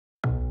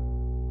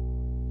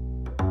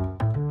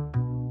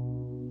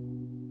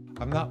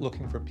I'm not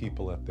looking for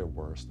people at their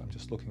worst. I'm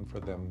just looking for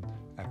them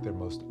at their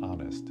most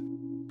honest.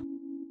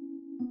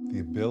 The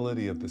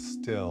ability of the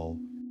still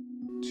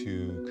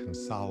to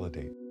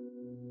consolidate,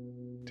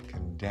 to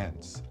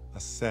condense a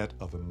set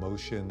of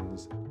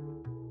emotions,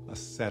 a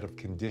set of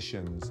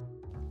conditions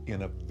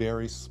in a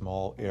very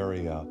small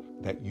area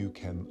that you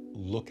can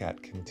look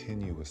at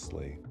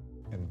continuously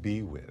and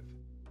be with.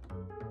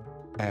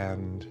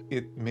 And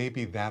it may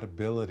be that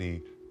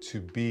ability to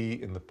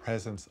be in the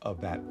presence of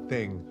that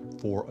thing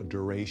for a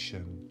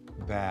duration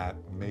that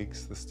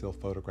makes the still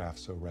photograph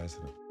so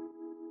resonant.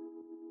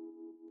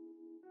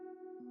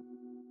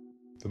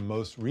 The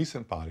most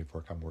recent body of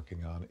work I'm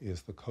working on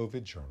is the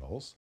COVID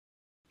journals.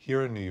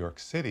 Here in New York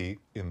City,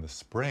 in the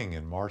spring,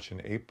 in March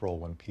and April,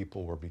 when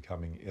people were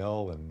becoming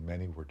ill and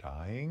many were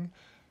dying,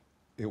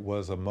 it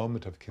was a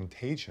moment of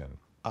contagion.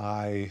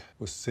 I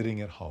was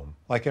sitting at home,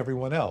 like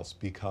everyone else,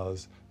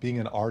 because being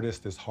an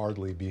artist is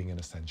hardly being an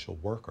essential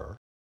worker.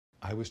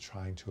 I was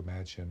trying to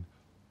imagine,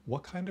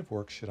 what kind of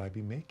work should I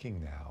be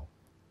making now?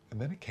 And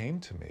then it came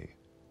to me.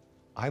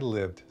 I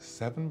lived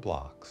 7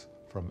 blocks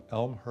from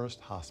Elmhurst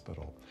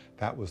Hospital.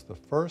 That was the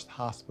first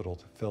hospital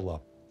to fill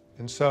up.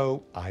 And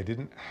so I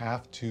didn't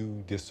have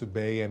to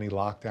disobey any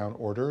lockdown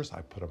orders. I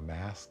put a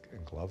mask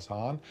and gloves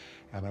on,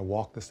 and I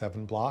walked the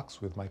 7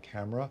 blocks with my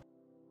camera.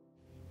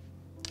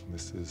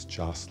 This is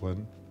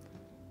Jocelyn,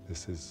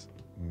 this is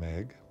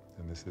Meg,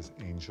 and this is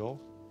Angel.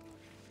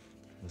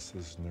 This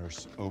is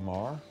Nurse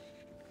Omar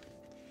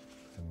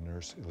and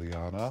Nurse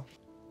Ileana.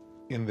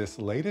 In this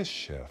latest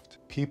shift,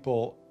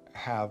 people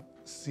have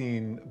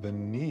seen the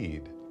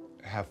need,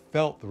 have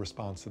felt the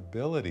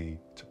responsibility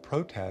to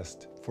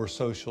protest for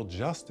social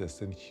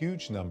justice in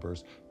huge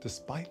numbers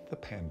despite the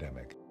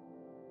pandemic.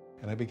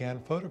 And I began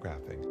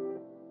photographing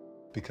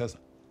because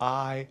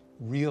I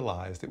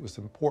realized it was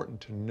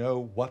important to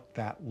know what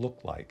that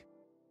looked like.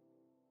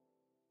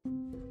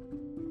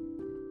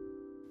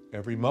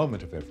 Every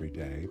moment of every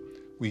day,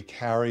 we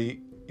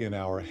carry in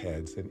our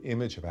heads an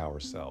image of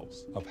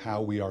ourselves, of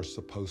how we are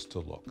supposed to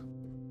look.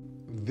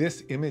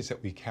 This image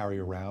that we carry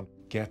around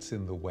gets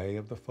in the way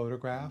of the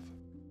photograph.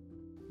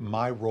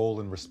 My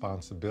role and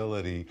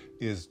responsibility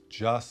is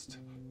just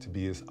to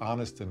be as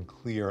honest and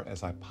clear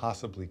as I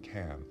possibly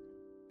can.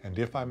 And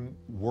if I'm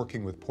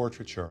working with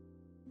portraiture,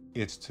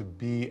 it's to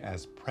be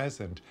as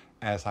present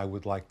as I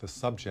would like the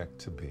subject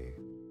to be.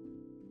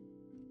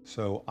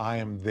 So I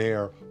am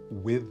there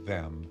with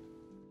them.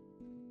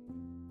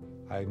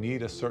 I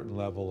need a certain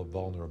level of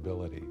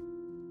vulnerability.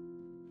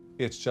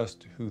 It's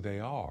just who they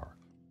are.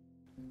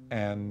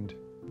 And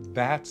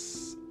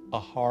that's a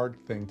hard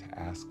thing to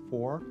ask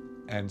for,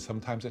 and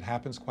sometimes it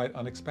happens quite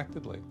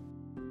unexpectedly.